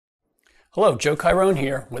Hello, Joe Chiron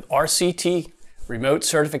here with RCT Remote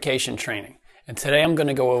Certification Training. And today I'm going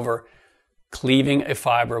to go over cleaving a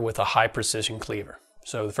fiber with a high precision cleaver.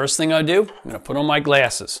 So the first thing I do, I'm going to put on my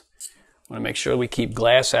glasses. I want to make sure we keep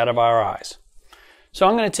glass out of our eyes. So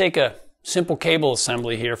I'm going to take a simple cable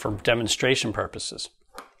assembly here for demonstration purposes.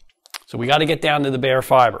 So we got to get down to the bare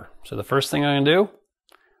fiber. So the first thing I'm going to do,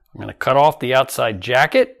 I'm going to cut off the outside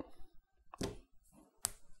jacket.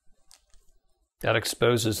 That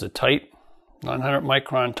exposes the tight 900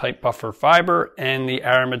 micron tight buffer fiber and the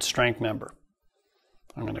aramid strength member.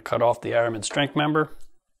 I'm going to cut off the aramid strength member.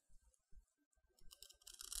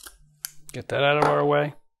 Get that out of our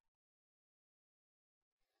way.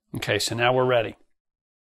 Okay, so now we're ready.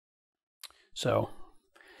 So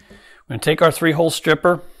we're going to take our 3-hole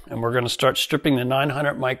stripper and we're going to start stripping the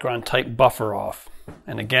 900 micron tight buffer off.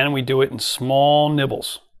 And again, we do it in small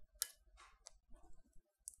nibbles.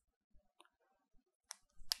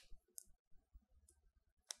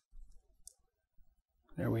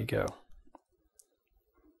 There we go.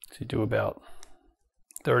 So you do about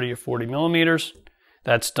 30 or 40 millimeters.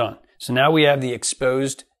 That's done. So now we have the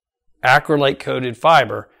exposed acrylite coated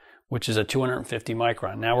fiber, which is a 250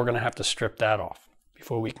 micron. Now we're going to have to strip that off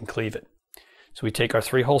before we can cleave it. So we take our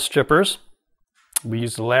 3-hole strippers. We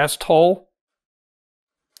use the last hole,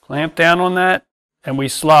 clamp down on that, and we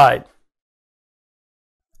slide.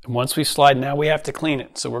 And once we slide, now we have to clean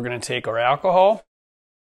it. So we're going to take our alcohol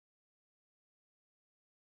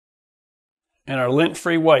and our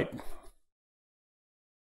lint-free wipe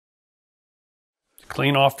to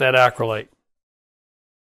clean off that acrylite.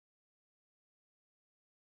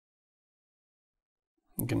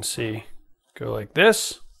 You can see, go like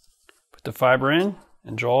this, put the fiber in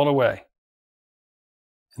and draw it away.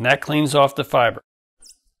 And that cleans off the fiber.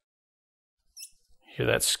 Hear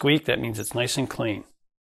that squeak? That means it's nice and clean.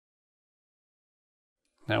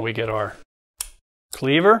 Now we get our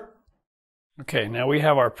cleaver. Okay, now we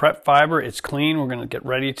have our prep fiber. It's clean. We're going to get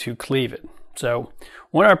ready to cleave it. So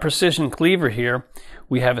on our precision cleaver here,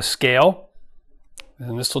 we have a scale.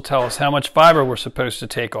 And this will tell us how much fiber we're supposed to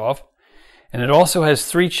take off. And it also has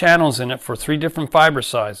 3 channels in it for 3 different fiber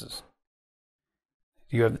sizes.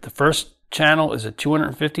 You have the first channel is a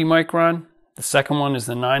 250 micron. The second one is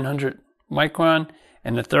the 900 micron.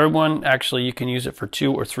 And the third one, actually, you can use it for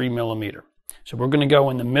 2 or 3 millimeter. So we're going to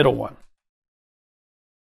go in the middle one.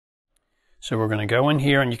 So we're going to go in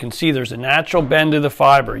here and you can see there's a natural bend of the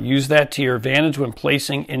fiber. Use that to your advantage when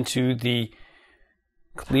placing into the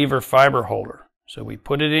cleaver fiber holder. So we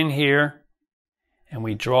put it in here and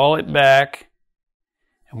we draw it back.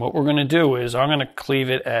 And what we're going to do is I'm going to cleave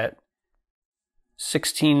it at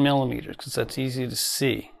 16 millimeters because that's easy to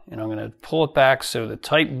see. And I'm going to pull it back so the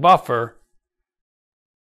tight buffer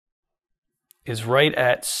is right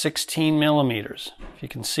at 16 millimeters, if you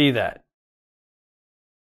can see that.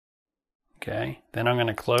 Okay, then I'm going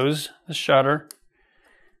to close the shutter,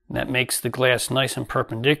 and that makes the glass nice and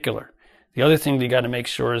perpendicular. The other thing you got to make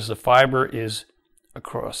sure is the fiber is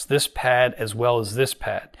across this pad as well as this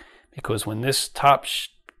pad, because when this top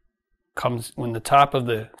when the top of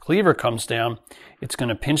the cleaver comes down, it's going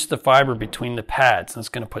to pinch the fiber between the pads, and it's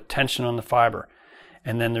going to put tension on the fiber.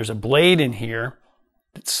 And then there's a blade in here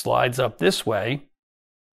that slides up this way,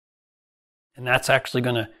 and that's actually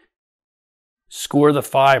going to score the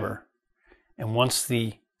fiber. And once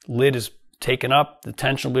the lid is taken up, the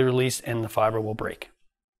tension will be released and the fiber will break.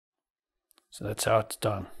 So that's how it's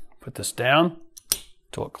done. Put this down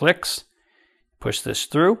until it clicks. Push this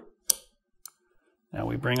through. Now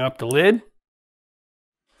we bring up the lid.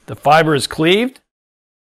 The fiber is cleaved.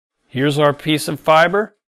 Here's our piece of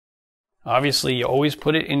fiber. Obviously, you always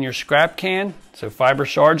put it in your scrap can so fiber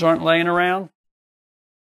shards aren't laying around.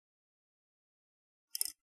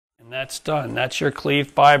 And that's done. That's your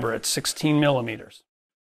cleaved fiber at 16 millimeters.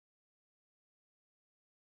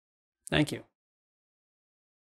 Thank you.